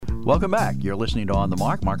Welcome back. You're listening to On the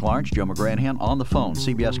Mark. Mark Lawrence, Joe McGranahan on the phone.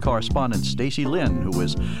 CBS correspondent Stacy Lynn, who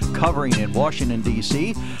was covering in Washington,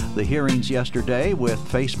 D.C., the hearings yesterday with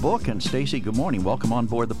Facebook. And Stacy, good morning. Welcome on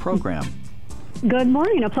board the program. Good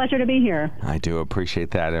morning. A pleasure to be here. I do appreciate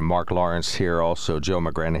that. And Mark Lawrence here, also Joe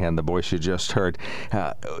McGranahan, the voice you just heard.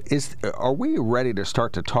 Are we ready to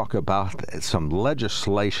start to talk about some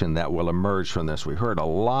legislation that will emerge from this? We heard a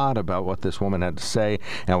lot about what this woman had to say.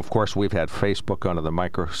 And, of course, we've had Facebook under the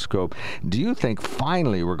microscope. Do you think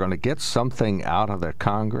finally we're going to get something out of the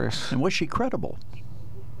Congress? And was she credible?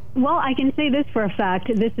 Well, I can say this for a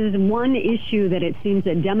fact. This is one issue that it seems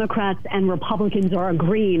that Democrats and Republicans are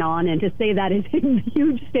agreeing on, and to say that is a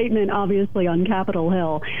huge statement, obviously, on Capitol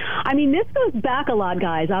Hill. I mean, this goes back a lot,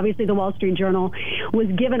 guys. Obviously, the Wall Street Journal was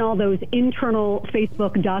given all those internal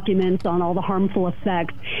Facebook documents on all the harmful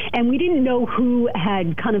effects, and we didn't know who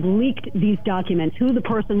had kind of leaked these documents, who the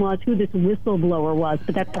person was, who this whistleblower was.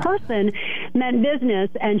 But that person meant business,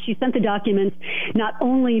 and she sent the documents not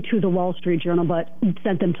only to the Wall Street Journal, but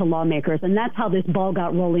sent them to lawmakers, and that's how this ball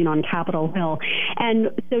got rolling on Capitol Hill. And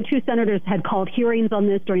so two senators had called hearings on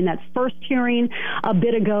this during that first hearing a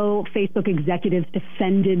bit ago. Facebook executives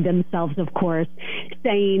defended themselves, of course,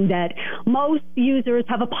 saying that most users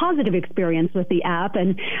have a positive experience with the app,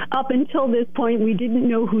 and up until this point, we didn't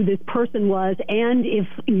know who this person was, and if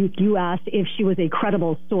you asked if she was a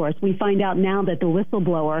credible source. We find out now that the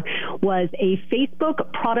whistleblower was a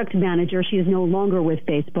Facebook product manager. She is no longer with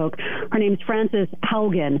Facebook. Her name's Frances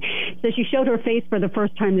Haugen. So she showed her face for the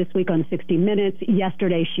first time this week on 60 Minutes.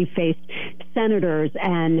 Yesterday, she faced senators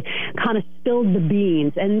and kind of spilled the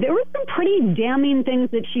beans. And there were some pretty damning things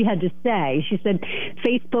that she had to say. She said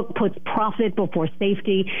Facebook puts profit before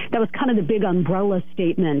safety. That was kind of the big umbrella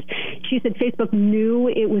statement. She said Facebook knew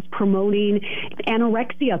it was promoting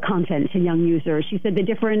anorexia content to young users. She said the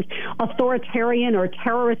different authoritarian or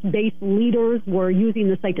terrorist-based leaders were using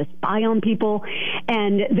the site to spy on people,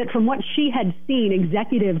 and that from what she had seen,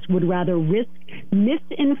 executives would rather risk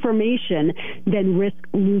misinformation than risk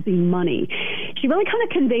losing money. She really kind of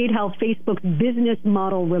conveyed how Facebook's business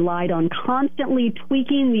model relied on constantly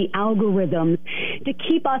tweaking the algorithms to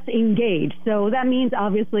keep us engaged. So that means,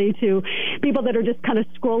 obviously, to people that are just kind of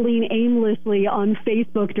scrolling aimlessly on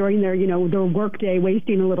Facebook during their, their workday,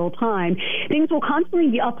 wasting a little time, things will constantly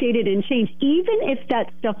be updated and changed, even if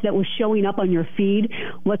that stuff that was showing up on your feed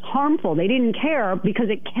was harmful. They didn't care because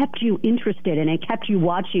it kept you interested and it kept you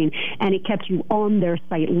watching and it kept you on their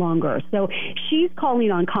site longer. So she's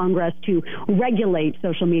calling on Congress to regulate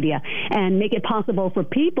social media and make it possible for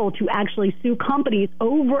people to actually sue companies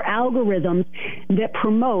over algorithms that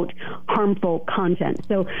promote harmful content.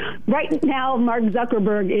 So right now, Mark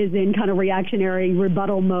Zuckerberg is in kind of reactionary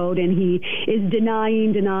rebuttal mode, and he is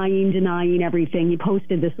denying everything. He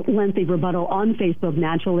posted this lengthy rebuttal on Facebook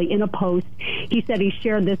naturally in a post. He said he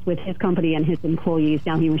shared this with his company and his employees.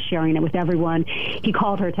 Now he was sharing it with everyone. He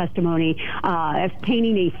called her testimony as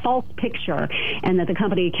painting a false picture, and that the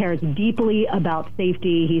company cares deeply about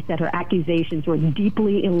safety. He said her accusations were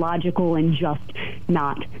deeply illogical and just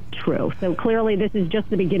not true. So clearly this is just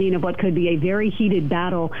the beginning of what could be a very heated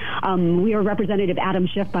battle. We heard Representative Adam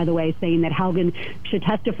Schiff, by the way, saying that Haugen should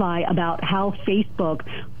testify about how Facebook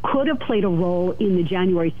could have played a role in the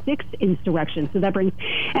January 6th insurrection. So that brings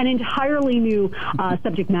an entirely new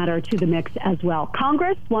subject matter to the mix as well.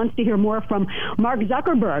 Congress wants to hear more from Mark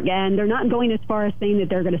Zuckerberg, and they're not going as far as saying that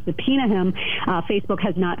they're going to subpoena him. Facebook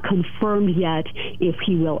has not confirmed yet if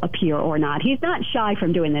he will appear or not. He's not shy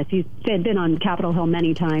from doing this. He's been on Capitol Hill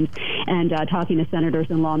many times and talking to senators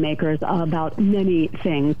and lawmakers about many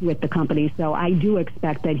things with the company. So I do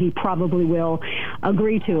expect that he probably will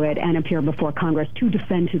agree to it and appear before Congress to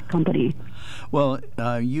defend his company. Well,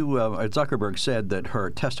 Zuckerberg said that her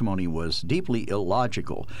testimony was deeply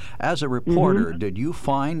illogical. As a reporter, did you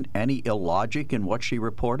find any illogic in what she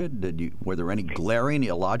reported? Were there any glaring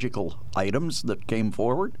illogical items that came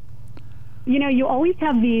forward? You always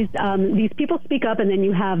have these people speak up, and then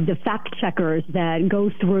you have the fact checkers that go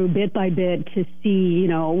through bit by bit to see,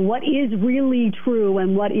 what is really true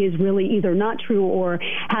and what is really either not true or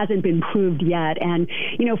hasn't been proved yet. And,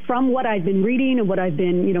 from what I've been reading and what I've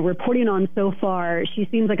been, reporting on so far, she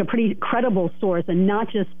seems like a pretty credible source and not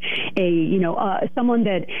just someone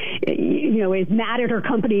that, is mad at her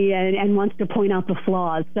company and wants to point out the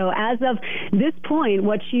flaws. So as of this point,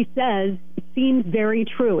 what she says seems very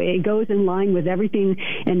true. It goes in line with everything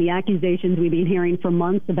and the accusations we've been hearing for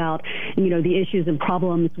months about, the issues and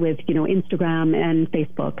problems with, Instagram and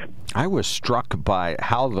Facebook. I was struck by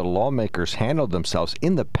how the lawmakers handled themselves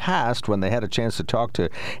in the past when they had a chance to talk to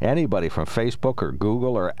anybody from Facebook or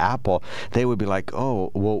Google or Apple. They would be like,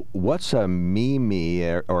 "Oh, well, what's a meme?"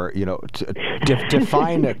 Or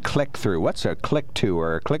define a click-through. What's a click-to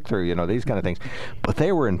or a click-through? These kind of things. But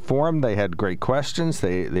they were informed. They had great questions.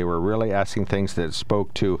 They were really asking things that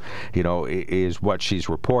spoke to, is what she's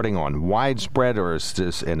reporting on widespread, or is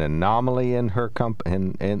this an anomaly in her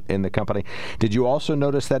in the company? Did you also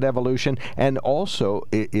notice that evolution? And also,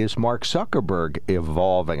 is Mark Zuckerberg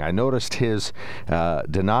evolving? I noticed his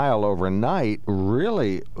denial overnight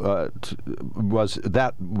really was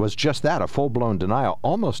just that, a full-blown denial,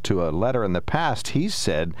 almost to a letter. In the past, he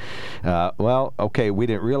said, well, okay, we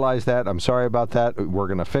didn't realize that. I'm sorry about that. We're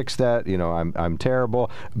going to fix that. I'm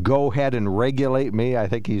terrible. Go ahead and regulate me, I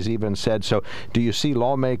think he's even said. So do you see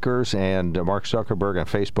lawmakers and Mark Zuckerberg and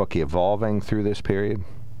Facebook evolving through this period?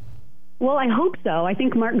 Well, I hope so. I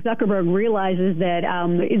think Mark Zuckerberg realizes that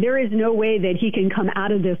there is no way that he can come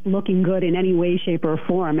out of this looking good in any way, shape, or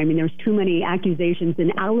form. I mean, there's too many accusations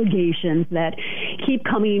and allegations that keep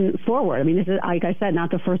coming forward. I mean, this is, like I said,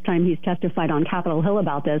 not the first time he's testified on Capitol Hill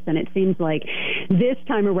about this, and it seems like this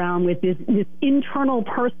time around with this internal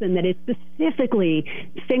person that is specifically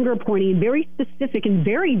finger-pointing very specific and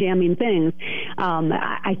very damning things,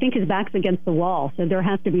 I think his back's against the wall. So there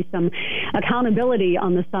has to be some accountability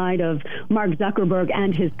on the side of Mark Zuckerberg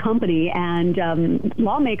and his company, and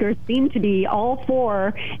lawmakers seem to be all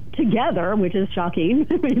for together, which is shocking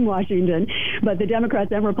in Washington, but the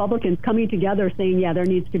Democrats and Republicans coming together saying, yeah, there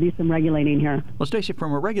needs to be some regulating here. Well, Stacey,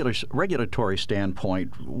 from a regulatory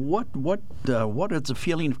standpoint, what is the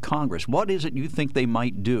feeling of Congress? What is it you think they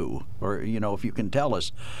might do? Or, if you can tell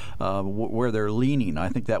us where they're leaning, I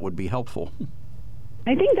think that would be helpful.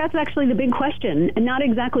 I think that's actually the big question. I'm not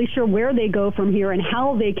exactly sure where they go from here and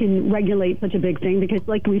how they can regulate such a big thing, because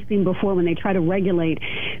like we've seen before, when they try to regulate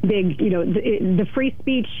big, the free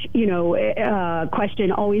speech,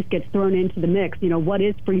 question always gets thrown into the mix. What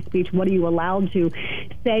is free speech? What are you allowed to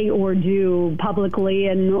say or do publicly,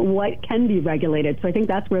 and what can be regulated? So I think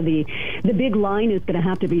that's where the big line is going to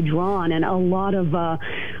have to be drawn, and a lot of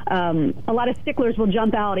sticklers will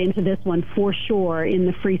jump out into this one for sure in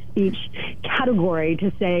the free speech category, to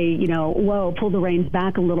say, whoa, pull the reins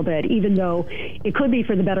back a little bit, even though it could be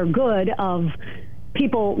for the better good of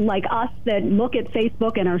people like us that look at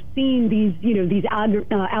Facebook and are seeing these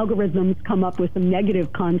algorithms come up with some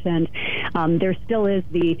negative content. There still is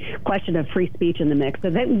the question of free speech in the mix. So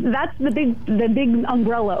that's the big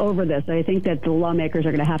umbrella over this. I think that the lawmakers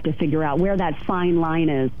are going to have to figure out where that fine line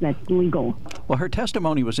is that's legal. Well, her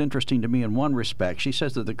testimony was interesting to me in one respect. She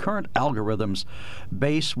says that the current algorithms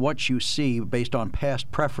base what you see based on past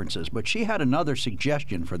preferences, but she had another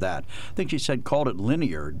suggestion for that. I think she called it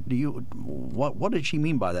linear. What did she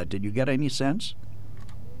mean by that? Did you get any sense?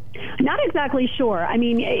 Not exactly sure. I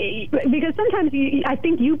mean, because sometimes I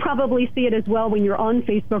think you probably see it as well when you're on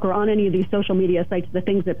Facebook or on any of these social media sites, the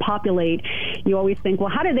things that populate, you always think, well,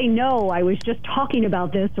 how do they know I was just talking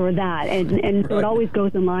about this or that? And so it always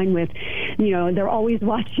goes in line with, they're always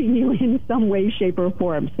watching you in some way, shape, or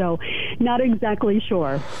form. So not exactly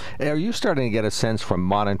sure. Are you starting to get a sense from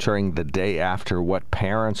monitoring the day after what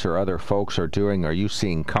parents or other folks are doing? Are you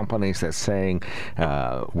seeing companies that's saying,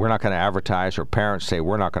 we're not going to advertise, or parents say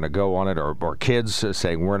we're not going to go on it, or kids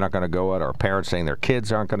saying we're not going to go on it, or parents saying their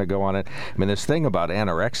kids aren't going to go on it? I mean, this thing about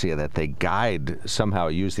anorexia that they somehow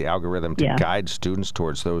use the algorithm to guide students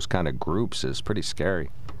towards those kind of groups is pretty scary.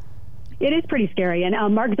 It is pretty scary, and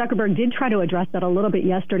Mark Zuckerberg did try to address that a little bit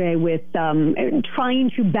yesterday with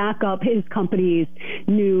trying to back up his company's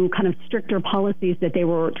new kind of stricter policies that they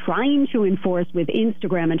were trying to enforce with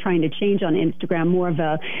Instagram and trying to change on Instagram, more of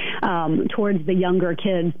a towards the younger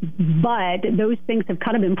kids. But those things have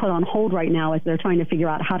kind of been put on hold right now as they're trying to figure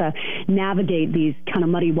out how to navigate these kind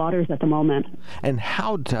of muddy waters at the moment. And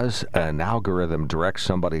how does an algorithm direct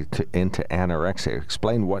somebody into anorexia?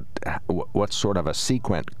 Explain what sort of a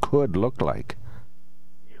sequence could look like.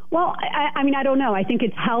 Well, I mean, I don't know. I think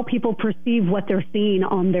it's how people perceive what they're seeing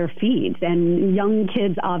on their feeds. And young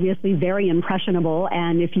kids, obviously, very impressionable.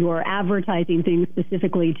 And if you're advertising things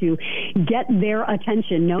specifically to get their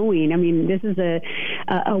attention, knowing, I mean, this is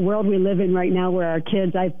a world we live in right now where our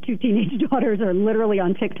kids, I have two teenage daughters, are literally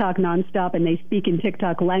on TikTok nonstop, and they speak in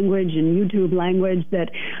TikTok language and YouTube language that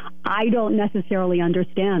I don't necessarily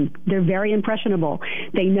understand. They're very impressionable.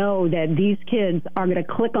 They know that these kids are going to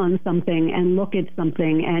click on something and look at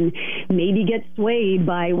something and maybe get swayed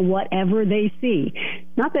by whatever they see.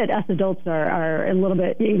 Not that us adults are a little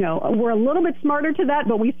bit, we're a little bit smarter to that,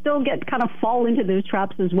 but we still fall into those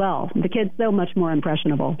traps as well. The kids so much more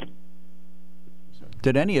impressionable.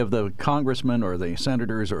 Did any of the congressmen or the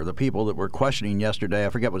senators or the people that were questioning yesterday, I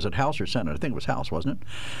forget, was it House or Senate? I think it was House, wasn't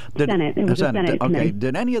it? Senate. It was a Senate Okay. committee.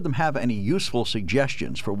 Did any of them have any useful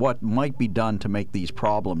suggestions for what might be done to make these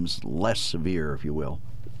problems less severe, if you will?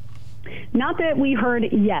 Not that we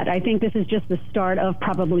heard yet. I think this is just the start of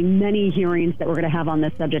probably many hearings that we're going to have on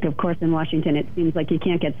this subject. Of course, in Washington, it seems like you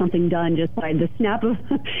can't get something done just by the snap of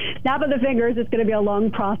the fingers. It's going to be a long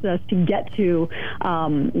process to get to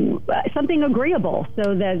something agreeable,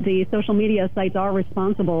 so that the social media sites are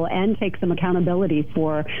responsible and take some accountability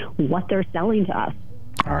for what they're selling to us.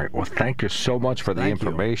 All right. Well, thank you so much for the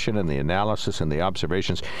information and the analysis and the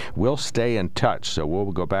observations. We'll stay in touch. So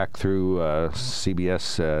we'll go back through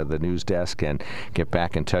CBS, the news desk, and get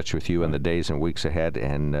back in touch with you in the days and weeks ahead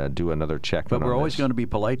and do another check. But we're always going to be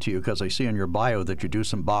polite to you because I see in your bio that you do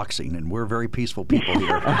some boxing, and we're very peaceful people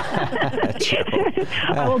here.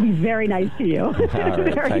 I will be very nice to you. All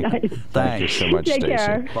right. Very nice. Thank you so much, Take Stacey.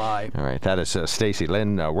 care. Bye. All right. That is Stacey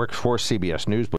Lynn, works for CBS News.